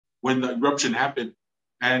when the eruption happened.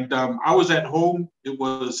 And I was at home. It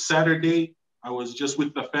was Saturday. I was just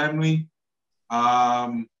with the family.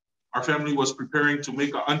 Our family was preparing to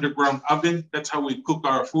make an underground oven. That's how we cook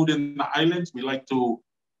our food in the islands. We like to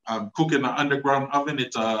cook in an underground oven.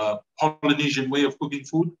 It's a Polynesian way of cooking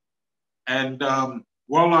food. And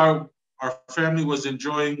while our family was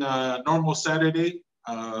enjoying a normal Saturday,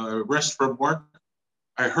 rest from work,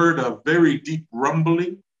 I heard a very deep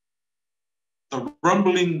rumbling. The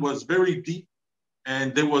rumbling was very deep,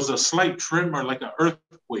 and there was a slight tremor, like an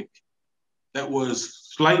earthquake, that was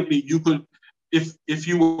slightly, you could, if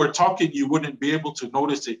you were talking, you wouldn't be able to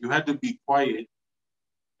notice it. You had to be quiet,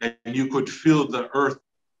 and you could feel the earth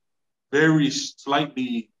very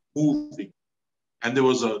slightly moving. And there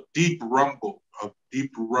was a deep rumble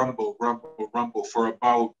for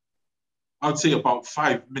about, I'd say about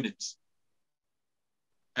 5 minutes.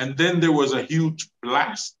 And then there was a huge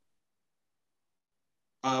blast.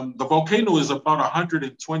 The volcano is about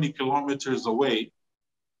 120 kilometers away.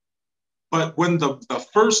 But when the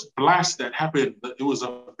first blast that happened, it was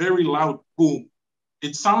a very loud boom.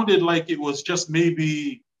 It sounded like it was just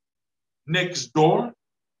maybe next door.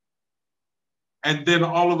 And then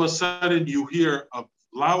all of a sudden you hear a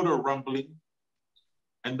louder rumbling.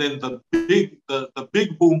 And then the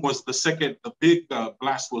big boom was the second, the big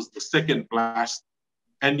blast was the second blast.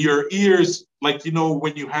 And your ears, like, you know,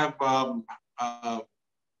 when you have,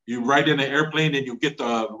 you ride in an airplane and you get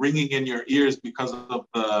the ringing in your ears because of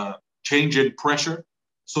the change in pressure.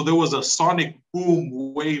 So there was a sonic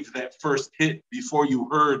boom wave that first hit before you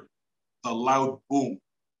heard the loud boom.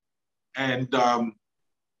 And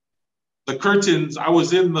the curtains, I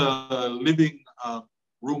was in the living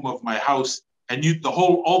room of my house, and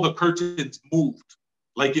all the curtains moved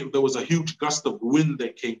like there was a huge gust of wind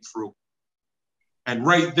that came through. And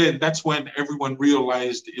right then, that's when everyone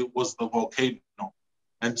realized it was the volcano.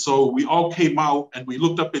 And so we all came out and we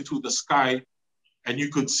looked up into the sky, and you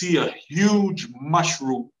could see a huge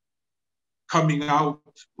mushroom coming out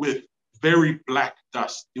with very black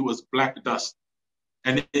dust. It was black dust.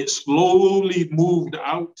 And it slowly moved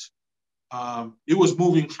out. It was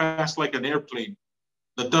moving fast like an airplane.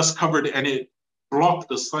 The dust covered and it blocked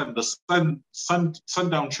the sun. The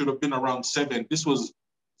sundown should have been around 7. This was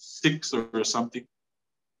 6 or something.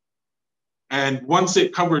 And once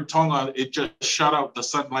it covered Tonga, it just shut out the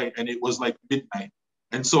sunlight, and it was like midnight.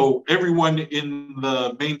 And so everyone in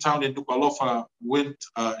the main town in Nuku'alofa went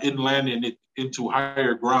inland and into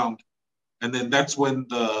higher ground. And then that's when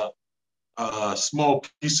the small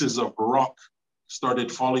pieces of rock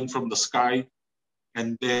started falling from the sky.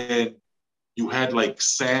 And then you had like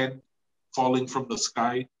sand falling from the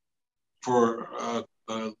sky for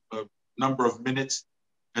a number of minutes.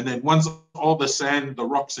 And then once all the sand, the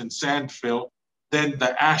rocks and sand fell, then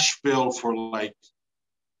the ash fell for like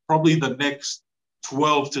probably the next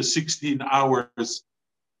 12 to 16 hours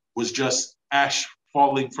was just ash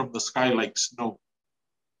falling from the sky like snow.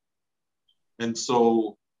 And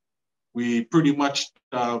so we pretty much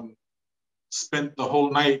spent the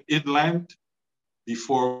whole night inland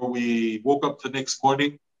before we woke up the next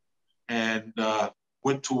morning and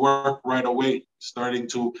went to work right away,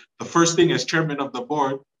 the first thing as chairman of the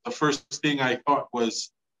board, the first thing I thought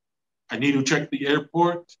was, I need to check the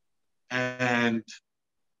airport and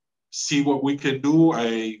see what we can do.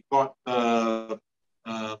 I got the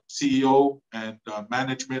CEO and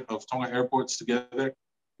management of Tonga Airports together.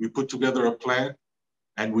 We put together a plan,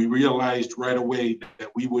 and we realized right away that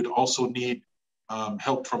we would also need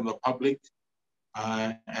help from the public.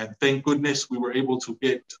 And thank goodness we were able to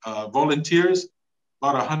get volunteers,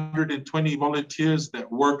 about 120 volunteers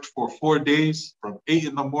that worked for 4 days from 8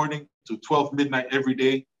 in the morning to 12 midnight every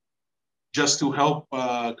day, just to help,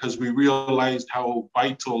 because we realized how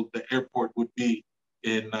vital the airport would be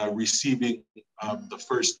in receiving the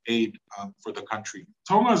first aid for the country.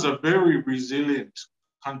 Tonga is a very resilient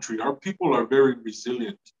country. Our people are very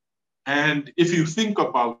resilient. And if you think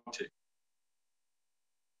about it,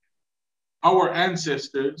 our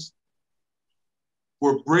ancestors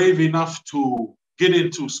were brave enough to get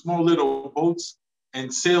into small little boats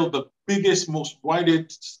and sail the biggest, most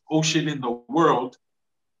widest ocean in the world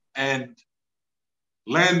and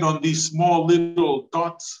land on these small little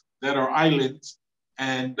dots that are islands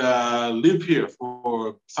and live here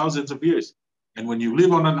for thousands of years. And when you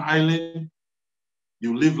live on an island,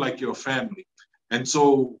 you live like your family. And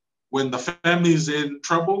so when the family's in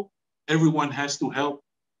trouble, everyone has to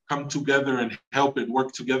come together and help and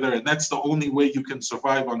work together. And that's the only way you can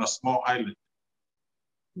survive on a small island,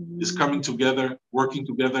 is coming together, working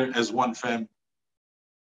together as one family.